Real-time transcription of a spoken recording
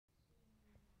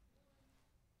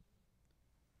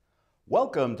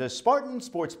Welcome to Spartan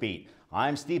SportsBeat.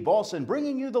 I'm Steve Balson,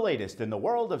 bringing you the latest in the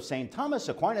world of St. Thomas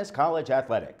Aquinas College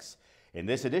athletics. In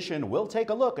this edition, we'll take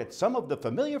a look at some of the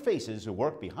familiar faces who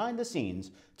work behind the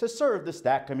scenes to serve the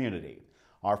STAC community.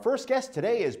 Our first guest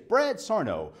today is Brad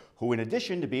Sarno, who in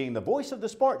addition to being the voice of the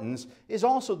Spartans, is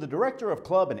also the director of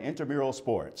club and intramural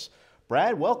sports.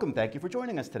 Brad, welcome. Thank you for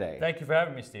joining us today. Thank you for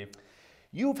having me, Steve.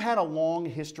 You've had a long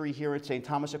history here at St.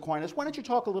 Thomas Aquinas. Why don't you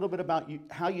talk a little bit about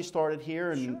how you started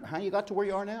here and how you got to where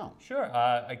you are now? Sure.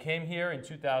 I came here in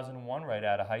 2001, right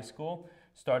out of high school.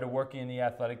 Started working in the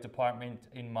athletic department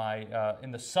in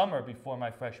the summer before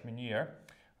my freshman year.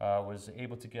 Was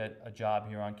able to get a job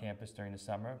here on campus during the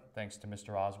summer, thanks to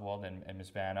Mr. Oswald and Ms.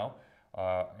 Vano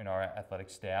in our athletic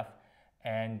staff.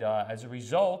 And as a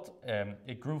result,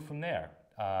 it grew from there.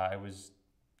 I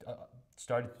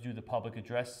started to do the public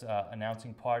address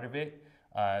announcing part of it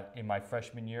in my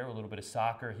freshman year, a little bit of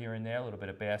soccer here and there, a little bit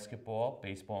of basketball,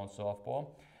 baseball, and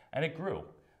softball, and it grew.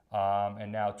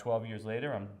 And now 12 years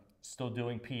later, I'm still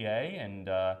doing PA and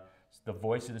the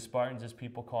voice of the Spartans, as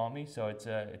people call me. So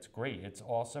it's great, it's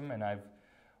awesome, and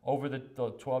over the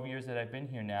 12 years that I've been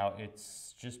here now,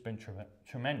 it's just been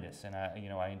tremendous, and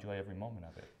I enjoy every moment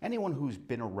of it. Anyone who's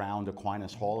been around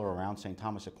Aquinas Hall or around St.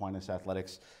 Thomas Aquinas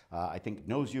athletics, I think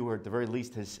knows you, or at the very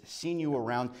least has seen you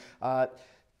around.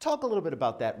 Talk a little bit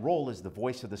about that role as the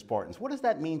voice of the Spartans. What does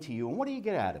that mean to you, and what do you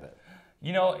get out of it?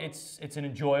 You know, it's an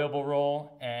enjoyable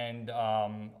role, and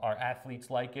our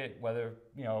athletes like it, whether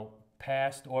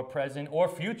past or present or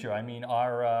future. I mean,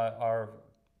 our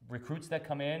recruits that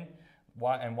come in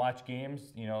and watch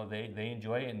games, they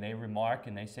enjoy it, and they remark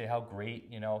and they say how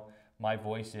great my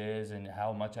voice is, and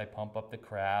how much I pump up the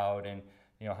crowd, and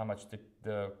how much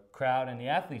the crowd and the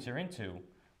athletes are into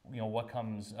what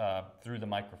comes through the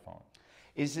microphone.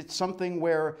 Is it something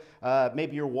where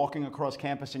maybe you're walking across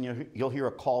campus and you'll hear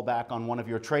a call back on one of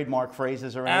your trademark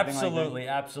phrases or anything Absolutely, like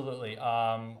that? absolutely.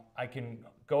 I can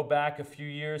go back a few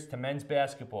years to men's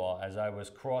basketball as I was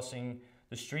crossing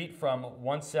the street from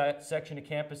one section of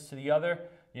campus to the other.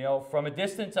 From a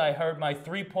distance, I heard my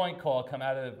three-point call come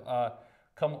out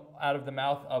of the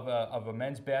mouth of a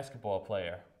men's basketball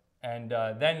player, and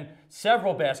then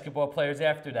several basketball players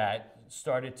after that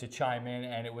started to chime in,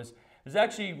 and it was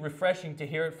actually refreshing to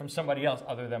hear it from somebody else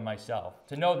other than myself,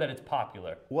 to know that it's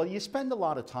popular. Well, you spend a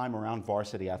lot of time around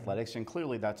varsity athletics, and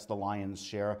clearly that's the lion's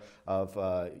share of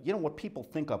what people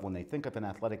think of when they think of an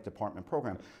athletic department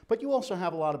program. But you also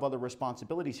have a lot of other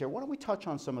responsibilities here. Why don't we touch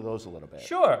on some of those a little bit?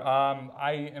 Sure.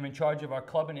 I am in charge of our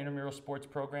club and intramural sports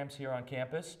programs here on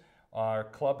campus. Our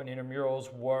club and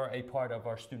intramurals were a part of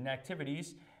our student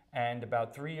activities, and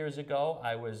about 3 years ago,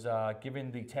 I was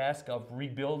given the task of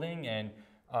rebuilding and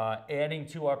adding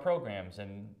to our programs,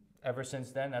 and ever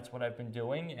since then, that's what I've been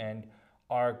doing. And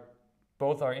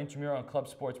both our intramural and club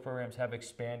sports programs have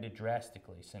expanded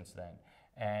drastically since then.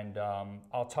 And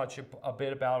I'll touch a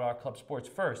bit about our club sports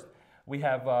first. We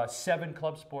have 7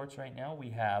 club sports right now.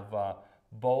 We have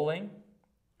bowling,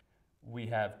 we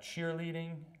have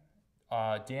cheerleading,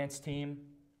 dance team,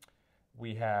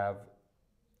 we have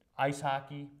ice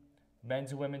hockey,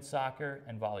 men's and women's soccer,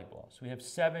 and volleyball. So we have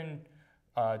 7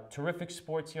 terrific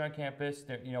sports here on campus.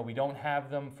 We don't have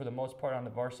them for the most part on the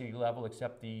varsity level,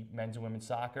 except the men's and women's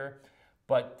soccer,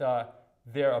 but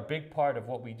they're a big part of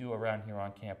what we do around here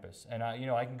on campus. And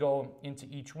I can go into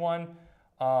each one.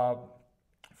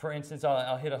 For instance,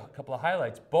 I'll hit a couple of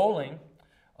highlights. Bowling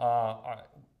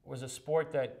was a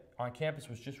sport that on campus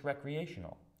was just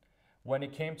recreational. When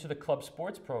it came to the club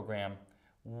sports program,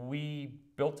 we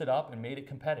built it up and made it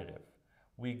competitive.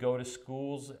 We go to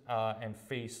schools and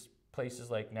face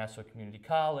places like Nassau Community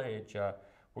College.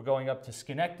 We're going up to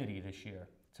Schenectady this year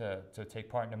to take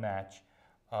part in a match.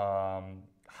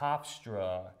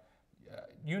 Hofstra,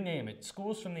 you name it,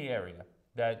 schools from the area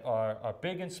that are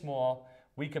big and small,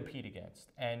 we compete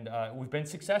against. And we've been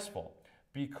successful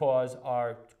because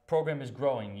our program is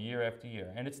growing year after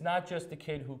year. And it's not just the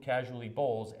kid who casually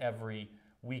bowls every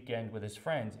weekend with his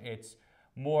friends. It's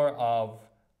more of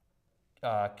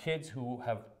kids who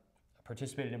have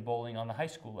participated in bowling on the high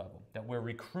school level that we're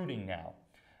recruiting now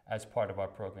as part of our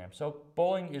program. So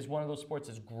bowling is one of those sports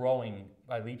that's growing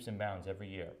by leaps and bounds every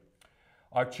year.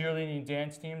 Our cheerleading and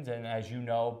dance teams, and as you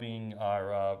know, being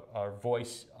our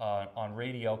voice on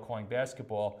radio calling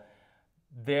basketball,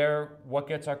 they're what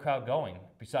gets our crowd going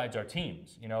besides our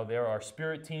teams. There are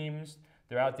spirit teams.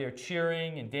 They're out there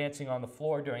cheering and dancing on the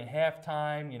floor during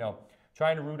halftime,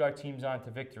 trying to root our teams on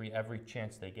to victory every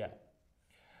chance they get.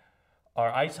 Our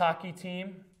ice hockey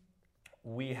team,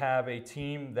 we have a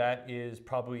team that is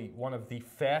probably one of the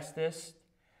fastest,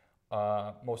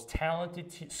 most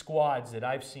talented squads that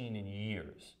I've seen in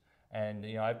years. And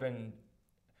I've been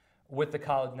with the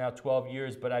college now 12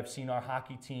 years, but I've seen our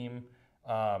hockey team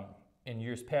in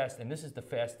years past, and this is the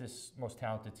fastest, most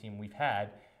talented team we've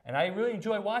had. And I really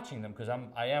enjoy watching them because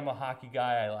I am a hockey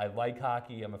guy. I like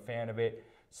hockey. I'm a fan of it.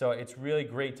 So it's really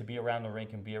great to be around the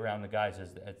rink and be around the guys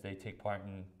as they take part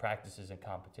in practices and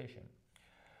competition.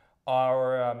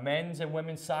 Our men's and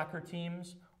women's soccer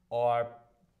teams are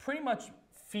pretty much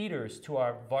feeders to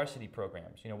our varsity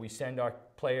programs. We send our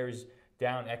players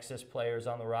down, excess players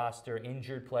on the roster,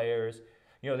 injured players.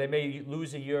 They may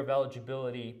lose a year of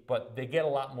eligibility, but they get a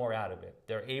lot more out of it.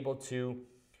 They're able to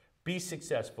be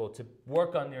successful, to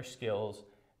work on their skills,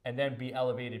 and then be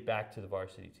elevated back to the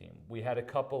varsity team. We had a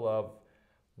couple of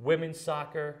women's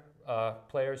soccer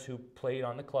players who played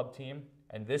on the club team,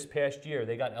 and this past year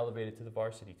they got elevated to the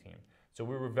varsity team. So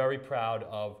we were very proud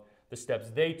of the steps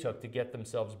they took to get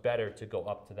themselves better to go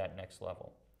up to that next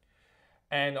level.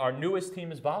 And our newest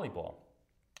team is volleyball.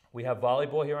 We have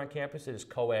volleyball here on campus. It is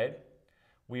co-ed.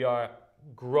 We are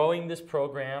growing this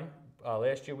program.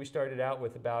 Last year we started out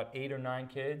with about 8 or 9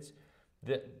 kids.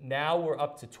 Now we're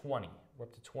up to 20. We're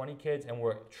up to 20 kids, and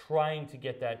we're trying to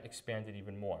get that expanded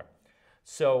even more.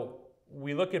 So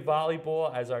we look at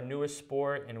volleyball as our newest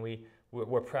sport, and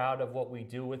we're proud of what we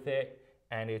do with it.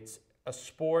 And it's a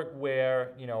sport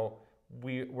where,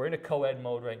 we're in a co-ed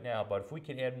mode right now, but if we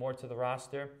can add more to the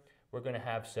roster, we're going to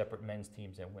have separate men's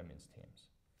teams and women's teams.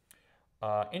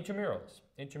 Intramurals.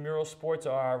 Intramural sports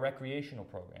are our recreational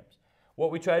programs. What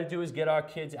we try to do is get our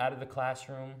kids out of the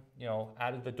classroom,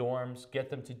 out of the dorms, get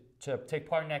them to take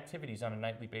part in activities on a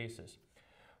nightly basis.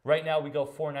 Right now we go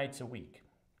 4 nights a week.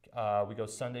 We go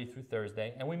Sunday through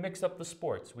Thursday, and we mix up the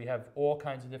sports. We have all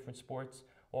kinds of different sports,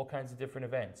 all kinds of different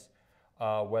events,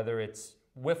 whether it's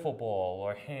wiffle ball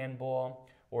or handball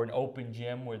or an open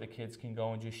gym where the kids can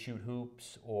go and just shoot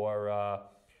hoops, or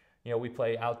we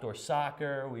play outdoor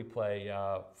soccer, we play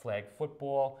flag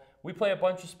football. We play a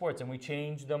bunch of sports, and we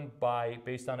change them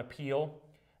based on appeal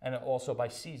and also by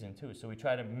season too. So we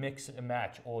try to mix and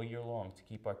match all year long to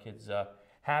keep our kids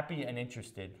happy and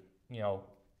interested,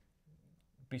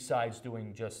 besides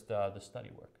doing just the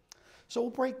study work. So we'll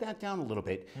break that down a little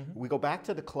bit. We go back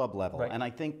to the club level, Right. and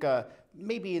I think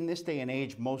maybe in this day and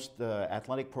age, most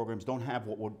athletic programs don't have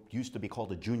what used to be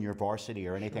called a junior varsity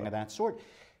or anything of that sort.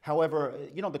 However,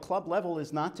 the club level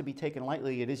is not to be taken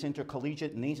lightly. It is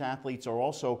intercollegiate, and these athletes are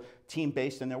also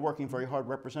team-based, and they're working very hard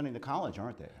representing the college,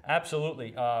 aren't they?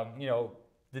 Absolutely.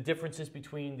 The differences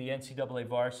between the NCAA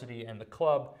varsity and the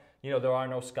club, there are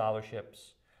no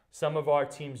scholarships. Some of our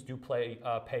teams do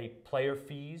pay player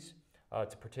fees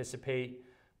to participate,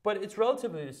 but it's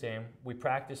relatively the same. We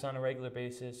practice on a regular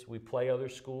basis. We play other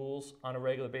schools on a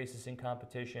regular basis in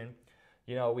competition.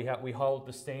 We hold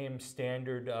the same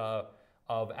standard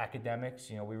of academics.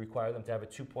 We require them to have a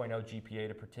 2.0 GPA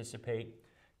to participate.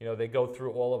 They go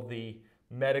through all of the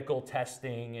medical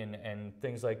testing and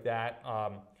things like that,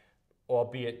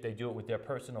 albeit they do it with their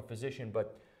personal physician,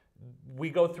 but we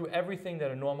go through everything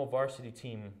that a normal varsity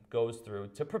team goes through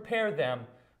to prepare them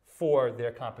for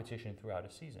their competition throughout a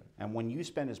season. And when you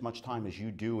spend as much time as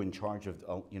you do in charge of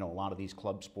a lot of these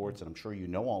club sports, and I'm sure you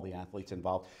know all the athletes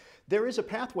involved, there is a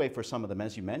pathway for some of them,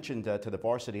 as you mentioned, to the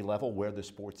varsity level where the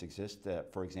sports exist,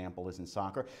 for example, is in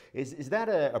soccer. Is that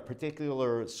a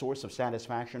particular source of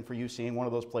satisfaction for you, seeing one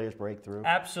of those players break through?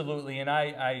 Absolutely, and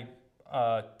I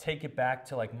take it back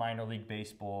to like minor league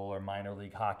baseball or minor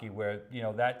league hockey, where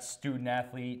that student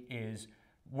athlete is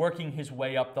working his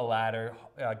way up the ladder,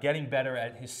 getting better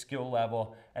at his skill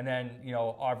level, and then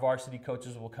our varsity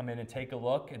coaches will come in and take a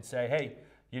look and say, hey,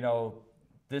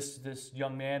 this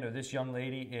young man or this young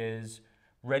lady is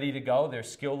ready to go. Their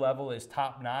skill level is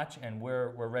top notch, and we're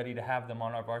ready to have them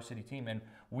on our varsity team. And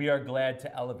we are glad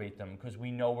to elevate them because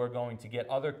we know we're going to get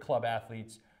other club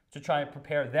athletes to try and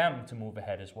prepare them to move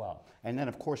ahead as well. And then,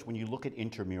 of course, when you look at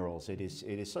intramurals, it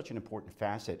is such an important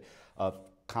facet of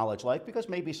college life, because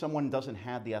maybe someone doesn't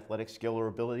have the athletic skill or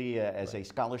ability as a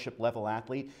scholarship level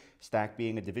athlete, STAC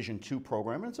being a Division II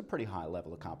program, and it's a pretty high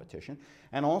level of competition,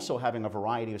 and also having a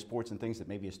variety of sports and things that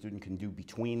maybe a student can do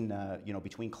between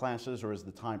between classes or as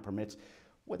the time permits,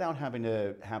 without having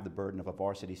to have the burden of a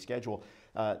varsity schedule.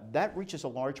 That reaches a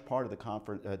large part of the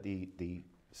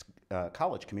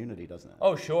college community, doesn't it?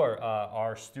 Oh, sure.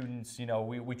 Our students,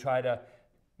 we try to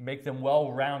make them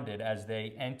well-rounded as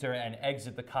they enter and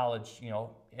exit the college,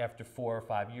 after 4 or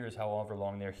 5 years, however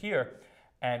long they're here.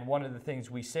 And one of the things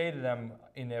we say to them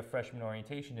in their freshman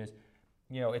orientation is,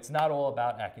 it's not all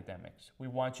about academics. We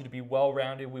want you to be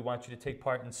well-rounded. We want you to take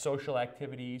part in social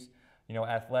activities,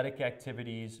 athletic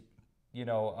activities,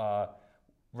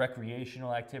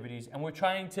 recreational activities. And we're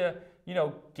trying to,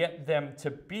 get them to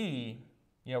be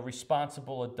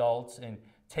responsible adults and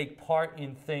take part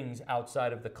in things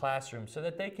outside of the classroom so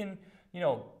that they can,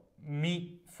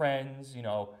 meet friends,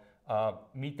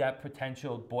 meet that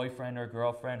potential boyfriend or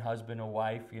girlfriend, husband or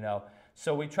wife,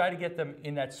 So we try to get them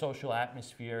in that social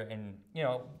atmosphere, and,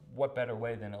 what better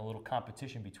way than a little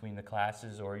competition between the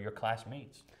classes or your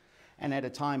classmates. And at a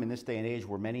time in this day and age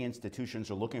where many institutions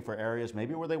are looking for areas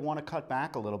maybe where they want to cut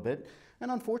back a little bit,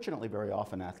 and unfortunately very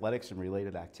often athletics and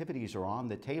related activities are on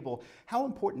the table, how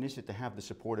important is it to have the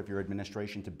support of your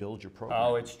administration to build your program?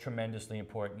 Oh, it's tremendously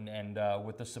important, and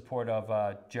with the support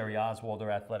of Jerry Oswald,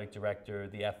 our athletic director,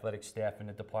 the athletic staff in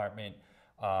the department,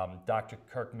 Dr.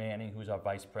 Kirk Manning, who's our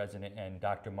vice president, and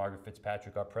Dr. Margaret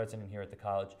Fitzpatrick, our president here at the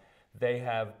college, they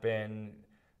have been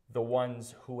the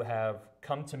ones who have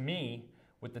come to me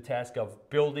with the task of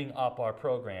building up our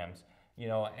programs,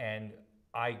 and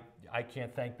I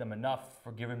can't thank them enough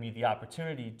for giving me the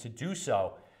opportunity to do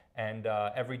so. And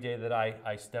every day that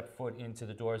I step foot into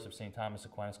the doors of St. Thomas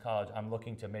Aquinas College, I'm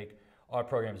looking to make our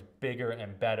programs bigger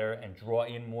and better and draw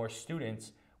in more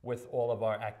students with all of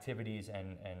our activities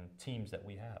and teams that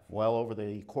we have. Well, over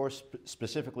the course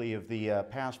specifically of the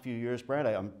past few years, Brad,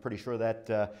 I'm pretty sure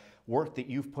that work that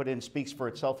you've put in speaks for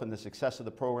itself in the success of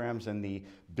the programs and the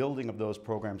building of those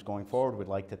programs going forward. We'd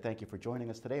like to thank you for joining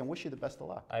us today and wish you the best of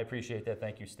luck. I appreciate that.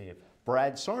 Thank you, Steve.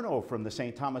 Brad Sarno from the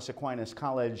St. Thomas Aquinas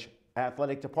College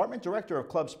Athletic Department, Director of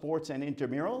Club Sports and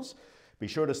Intramurals. Be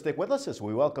sure to stick with us as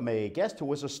we welcome a guest who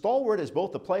was a stalwart as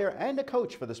both a player and a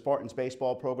coach for the Spartans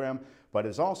baseball program, but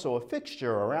is also a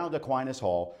fixture around Aquinas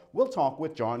Hall. We'll talk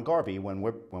with John Garvey when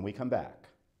we come back.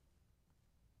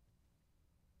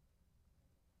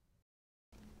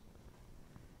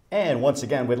 And once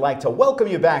again, we'd like to welcome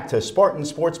you back to Spartan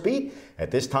Sports Beat.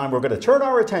 At this time, we're going to turn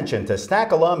our attention to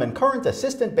STAC alum and current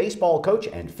assistant baseball coach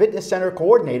and fitness center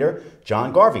coordinator,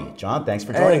 John Garvey. John, thanks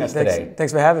for joining us today.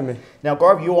 Thanks for having me. Now,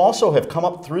 Garvey, you also have come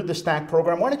up through the STAC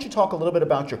program. Why don't you talk a little bit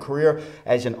about your career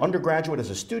as an undergraduate, as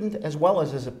a student, as well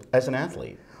as an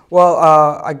athlete? Well,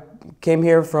 I came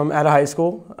here from out of high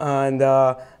school, and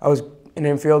I was an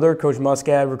infielder. Coach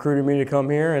Muscat recruited me to come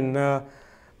here, and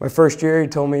my first year, he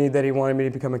told me that he wanted me to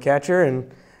become a catcher,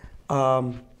 and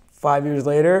 5 years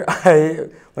later, I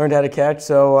learned how to catch.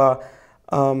 So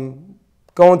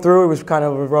going through, it was kind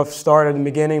of a rough start at the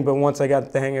beginning, but once I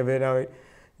got the hang of it, I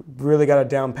really got it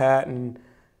down pat and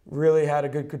really had a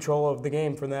good control of the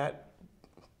game from that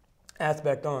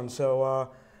aspect on. So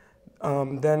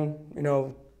then,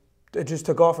 it just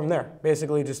took off from there.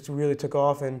 Basically, just really took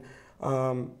off, and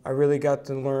I really got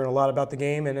to learn a lot about the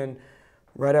game, and then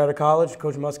right out of college,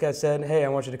 Coach Muscat said, hey, I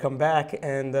want you to come back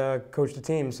and coach the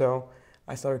team. So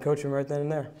I started coaching right then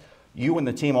and there. You and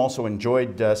the team also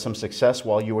enjoyed some success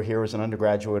while you were here as an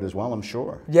undergraduate as well, I'm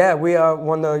sure. Yeah, we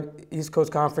won the East Coast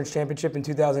Conference Championship in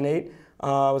 2008.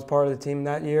 I was part of the team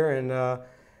that year, and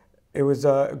it was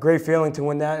a great feeling to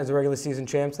win that as a regular season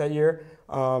champs that year,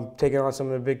 taking on some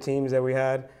of the big teams that we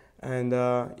had, and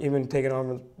even taking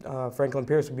on Franklin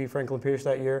Pierce. We beat Franklin Pierce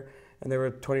that year, and they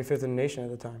were 25th in the nation at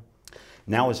the time.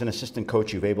 Now, as an assistant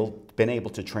coach, you've been able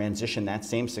to transition that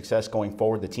same success going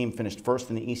forward. The team finished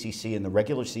first in the ECC in the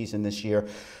regular season this year.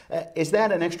 Is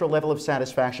that an extra level of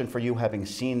satisfaction for you, having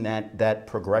seen that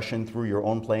progression through your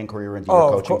own playing career into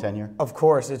your coaching tenure? Of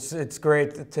course. It's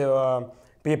great to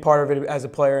be a part of it as a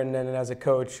player and then as a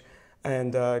coach,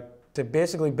 and to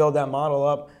basically build that model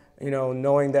up,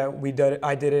 knowing that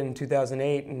I did it in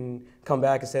 2008 and come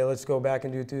back and say, let's go back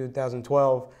and do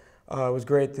 2012. It was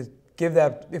great to give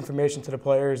that information to the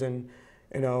players and,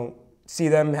 see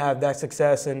them have that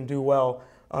success and do well.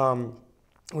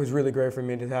 It was really great for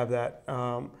me to have that.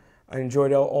 I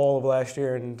enjoyed all of last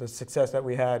year and the success that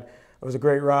we had. It was a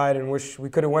great ride, and wish we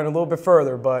could have went a little bit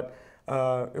further, but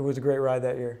it was a great ride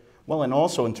that year. Well, and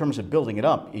also in terms of building it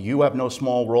up, you have no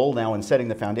small role now in setting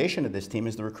the foundation of this team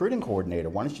as the recruiting coordinator.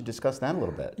 Why don't you discuss that a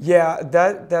little bit? Yeah,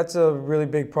 that's a really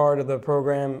big part of the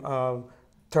program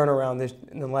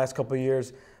turnaround in the last couple of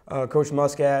years. Coach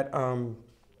Muscat,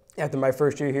 after my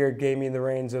first year here, gave me the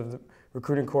reins of the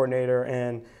recruiting coordinator,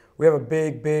 and we have a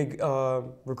big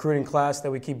recruiting class that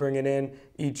we keep bringing in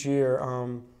each year.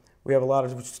 We have a lot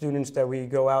of students that we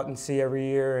go out and see every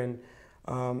year, and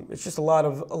it's just a lot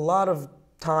of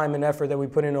time and effort that we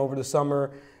put in over the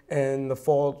summer and the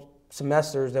fall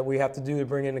semesters that we have to do to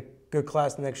bring in a good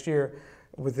class next year,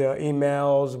 with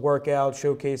emails, workouts,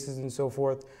 showcases, and so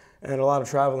forth, and a lot of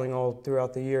traveling all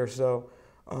throughout the year. So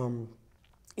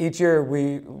each year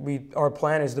our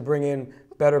plan is to bring in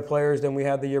better players than we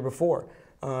had the year before,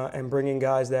 and bring in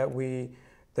guys that we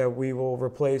will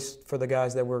replace for the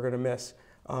guys that we're going to miss.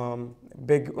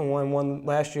 Big one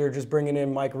last year, just bringing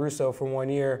in Mike Russo for 1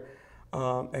 year,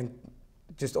 and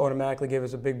just automatically gave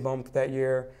us a big bump that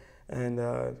year, and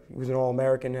he was an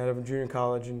All-American out of a junior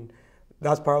college, and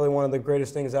that's probably one of the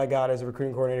greatest things I got as a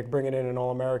recruiting coordinator, bringing in an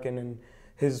All-American and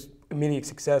his immediate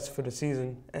success for the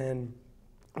season and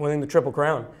winning the Triple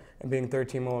Crown and being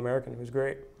third-team All-American. It was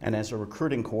great. And as a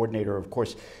recruiting coordinator, of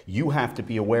course, you have to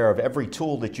be aware of every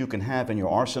tool that you can have in your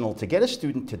arsenal to get a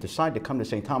student to decide to come to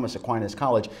St. Thomas Aquinas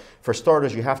College. For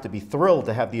starters, you have to be thrilled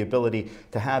to have the ability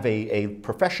to have a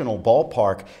professional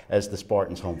ballpark as the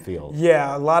Spartans' home field.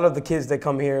 Yeah, a lot of the kids that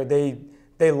come here, they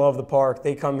love the park.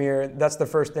 They come here. That's the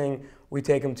first thing we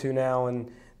take them to now,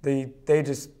 and they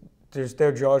just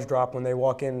their jaws drop when they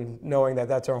walk in, knowing that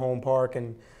that's our home park,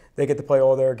 and they get to play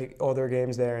all their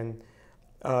games there. And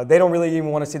they don't really even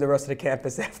want to see the rest of the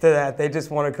campus after that. They just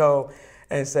want to go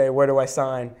and say, where do I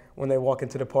sign, when they walk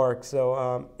into the park.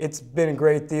 So it's been a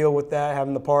great deal with that,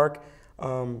 having the park.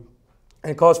 And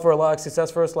it caused for a lot of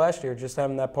success for us last year, just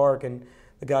having that park, and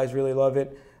the guys really love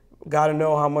it. Got to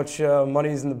know how much money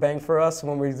is in the bank for us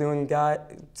when we're doing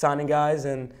signing guys,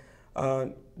 and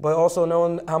but also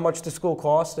knowing how much the school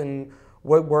costs and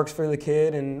what works for the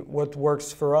kid and what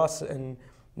works for us, and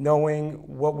knowing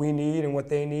what we need and what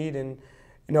they need, and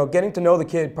getting to know the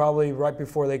kid probably right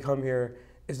before they come here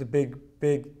is a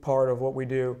big part of what we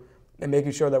do, and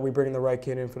making sure that we bring the right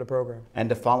kid in for the program. And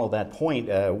to follow that point,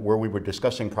 where we were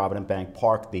discussing Provident Bank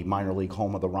Park, the minor league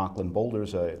home of the Rockland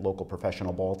Boulders, a local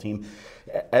professional ball team,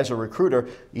 as a recruiter,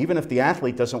 even if the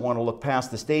athlete doesn't want to look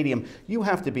past the stadium, you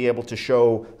have to be able to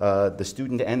show the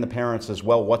student and the parents as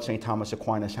well what St. Thomas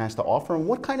Aquinas has to offer. And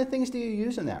what kind of things do you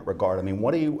use in that regard? I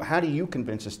mean, how do you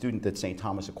convince a student that St.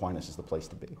 Thomas Aquinas is the place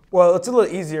to be? Well, it's a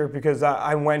little easier because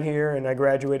I went here and I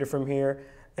graduated from here,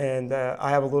 and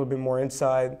I have a little bit more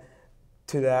insight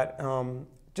to that.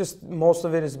 Just most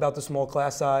of it is about the small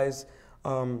class size,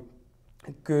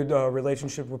 good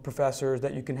relationship with professors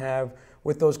that you can have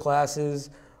with those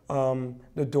classes, the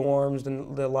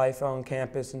dorms, the life on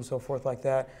campus and so forth like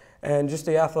that, and just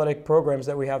the athletic programs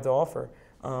that we have to offer.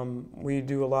 We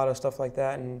do a lot of stuff like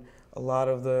that, and a lot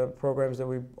of the programs that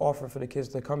we offer for the kids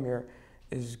that come here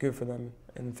is good for them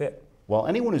and fit. Well,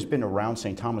 anyone who's been around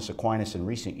St. Thomas Aquinas in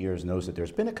recent years knows that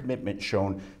there's been a commitment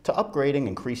shown to upgrading,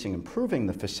 increasing, improving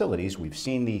the facilities. We've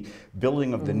seen the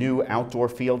building of the new outdoor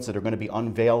fields that are going to be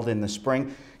unveiled in the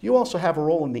spring. You also have a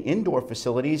role in the indoor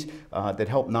facilities that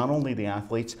help not only the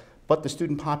athletes, but the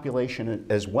student population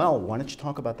as well. Why don't you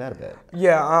talk about that a bit?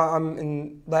 Yeah,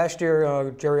 last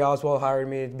year, Jerry Oswald hired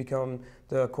me to become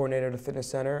the coordinator of the fitness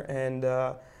center, and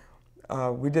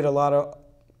we did a lot of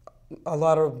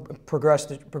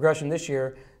progression this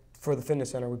year for the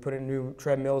fitness center. We put in new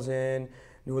treadmills in,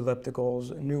 new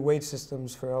ellipticals, new weight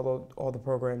systems for all the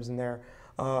programs in there,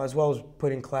 as well as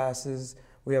putting classes.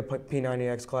 We have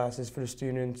P90X classes for the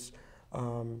students.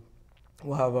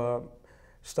 We'll have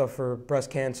stuff for breast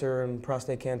cancer and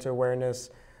prostate cancer awareness.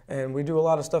 And we do a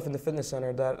lot of stuff in the fitness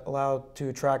center that allow to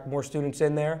attract more students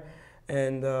in there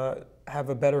and have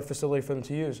a better facility for them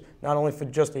to use, not only for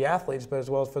just the athletes, but as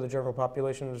well as for the general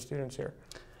population of the students here.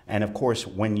 And of course,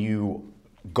 when you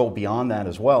go beyond that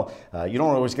as well, you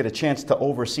don't always get a chance to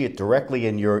oversee it directly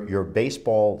in your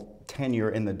baseball tenure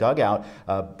in the dugout,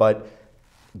 but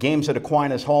games at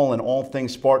Aquinas Hall and all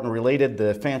things Spartan related,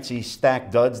 the fancy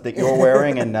STAC duds that you're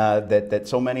wearing and that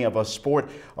so many of us sport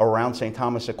around St.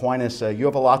 Thomas Aquinas, you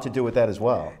have a lot to do with that as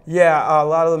well. Yeah, a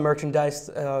lot of the merchandise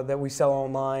that we sell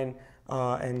online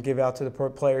and give out to the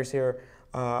players here,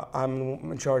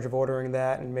 I'm in charge of ordering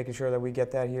that and making sure that we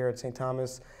get that here at St.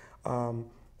 Thomas.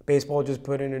 Baseball just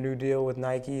put in a new deal with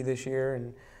Nike this year,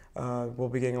 and we'll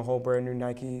be getting a whole brand new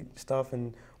Nike stuff,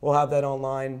 and we'll have that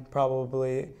online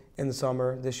probably in the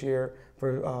summer this year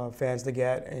for fans to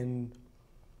get. And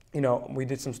we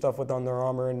did some stuff with Under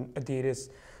Armour and Adidas,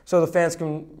 so the fans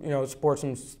can sport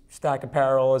some STAC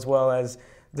apparel as well as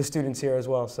the students here as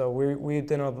well. So we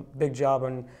did a big job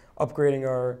on upgrading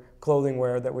our clothing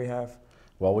wear that we have.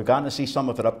 Well, we've gotten to see some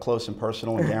of it up close and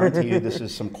personal, and guarantee you this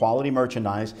is some quality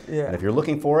merchandise. Yeah. And if you're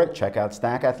looking for it, check out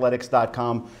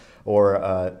stacathletics.com,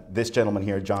 or this gentleman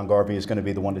here, John Garvey, is going to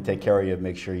be the one to take care of you and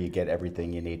make sure you get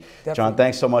everything you need. Definitely. John,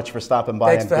 thanks so much for stopping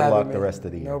by, and good luck the rest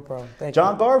of the year. No problem. Thank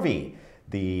John you. Garvey,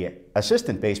 the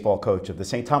assistant baseball coach of the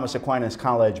St. Thomas Aquinas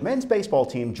College men's baseball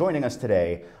team, joining us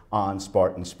today on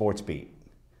Spartan Sports Beat.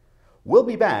 We'll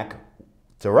be back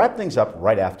to wrap things up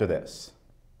right after this.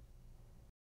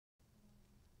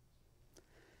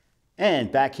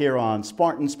 And back here on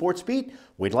Spartan Sports Beat,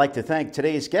 we'd like to thank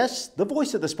today's guests, the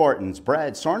voice of the Spartans,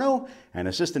 Brad Sarno, and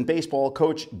assistant baseball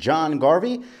coach John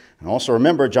Garvey. And also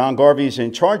remember, John Garvey's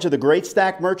in charge of the great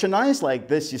STAC merchandise like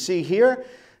this you see here.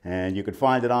 And you can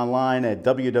find it online at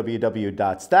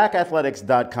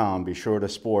www.stacathletics.com. Be sure to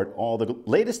sport all the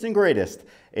latest and greatest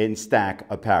in STAC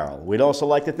apparel. We'd also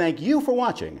like to thank you for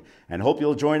watching and hope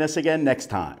you'll join us again next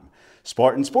time.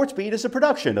 Spartan Sports Beat is a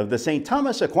production of the St.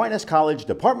 Thomas Aquinas College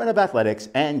Department of Athletics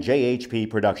and JHP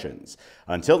Productions.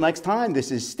 Until next time, this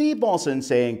is Steve Balson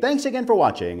saying thanks again for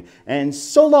watching and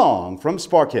so long from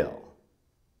Spark Hill.